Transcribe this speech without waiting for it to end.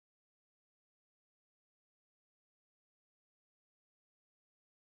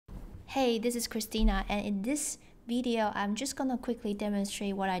Hey, this is Christina, and in this video, I'm just gonna quickly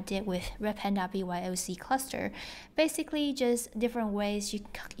demonstrate what I did with Redpanda BYOC cluster. Basically, just different ways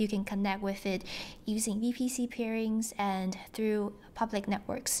you can connect with it using VPC peerings and through public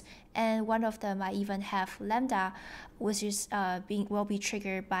networks. And one of them, I even have Lambda, which is will be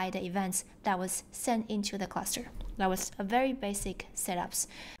triggered by the events that was sent into the cluster. That was a very basic setups.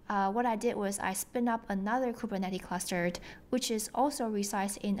 What I did was I spin up another Kubernetes cluster, which is also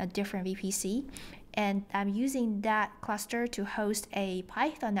resides in a different VPC. And I'm using that cluster to host a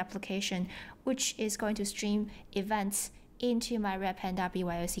Python application, which is going to stream events into my Redpanda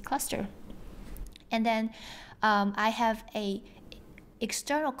BYOC cluster. And then I have a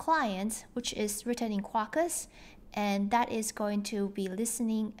external client, which is written in Quarkus, and that is going to be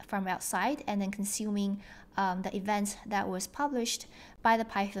listening from outside and then consuming the events that was published by the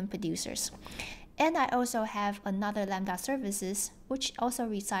Python producers. And I also have another Lambda services, which also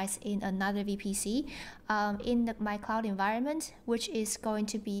resides in another VPC in my cloud environment, which is going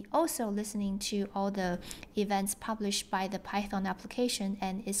to be also listening to all the events published by the Python application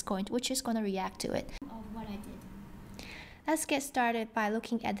and which is going to react to it. Of what I did. Let's get started by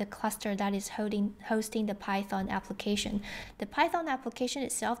looking at the cluster that is hosting the Python application. The Python application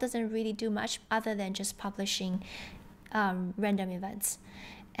itself doesn't really do much other than just publishing random events.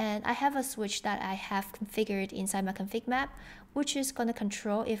 And I have a switch that I have configured inside my config map, which is going to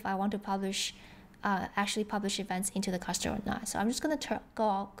control if I want to actually publish events into the cluster or not. So I'm just going to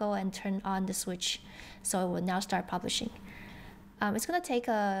go and turn on the switch so it will now start publishing. It's going to take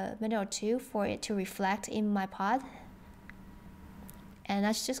a minute or two for it to reflect in my pod. And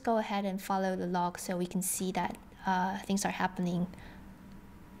let's just go ahead and follow the log so we can see that things are happening.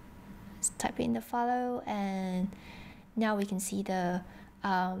 Let's type in the follow, and now we can see the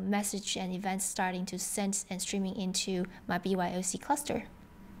message and events starting to send and streaming into my BYOC cluster.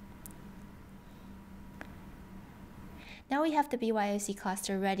 Now we have the BYOC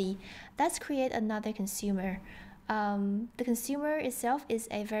cluster ready. Let's create another consumer. The consumer itself is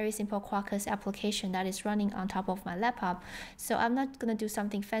a very simple Quarkus application that is running on top of my laptop. So I'm not going to do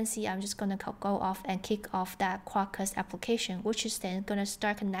something fancy. I'm just going to go off and kick off that Quarkus application, which is then going to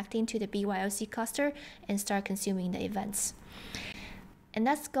start connecting to the BYOC cluster and start consuming the events. And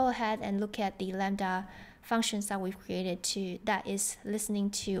let's go ahead and look at the Lambda functions that we've created that is listening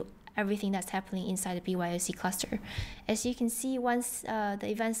to everything that's happening inside the BYOC cluster. As you can see, once the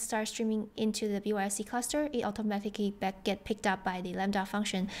events start streaming into the BYOC cluster, it automatically get picked up by the Lambda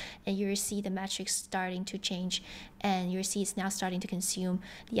function, and you'll see the metrics starting to change, and you'll see it's now starting to consume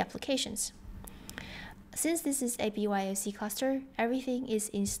the applications. Since this is a BYOC cluster, everything is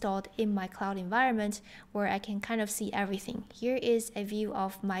installed in my cloud environment where I can kind of see everything. Here is a view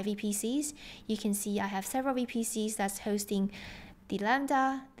of my VPCs. You can see I have several VPCs that's hosting the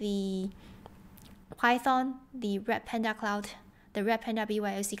Lambda, the Python, the Redpanda cloud, the Redpanda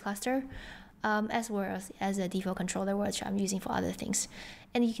BYOC cluster, as well as a default controller, which I'm using for other things.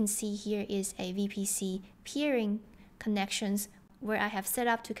 And you can see here is a VPC peering connections where I have set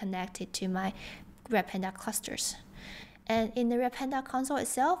up to connect it to my Redpanda clusters. And in the Redpanda console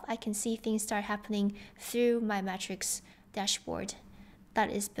itself, I can see things start happening through my metrics dashboard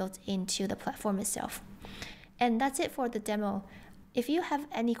that is built into the platform itself. And that's it for the demo. If you have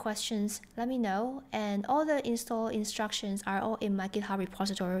any questions, let me know. And all the install instructions are all in my GitHub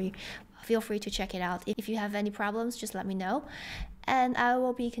repository. Feel free to check it out. If you have any problems, just let me know. And I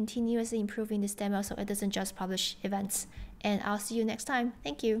will be continuously improving this demo so it doesn't just publish events. And I'll see you next time.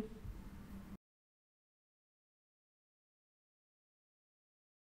 Thank you.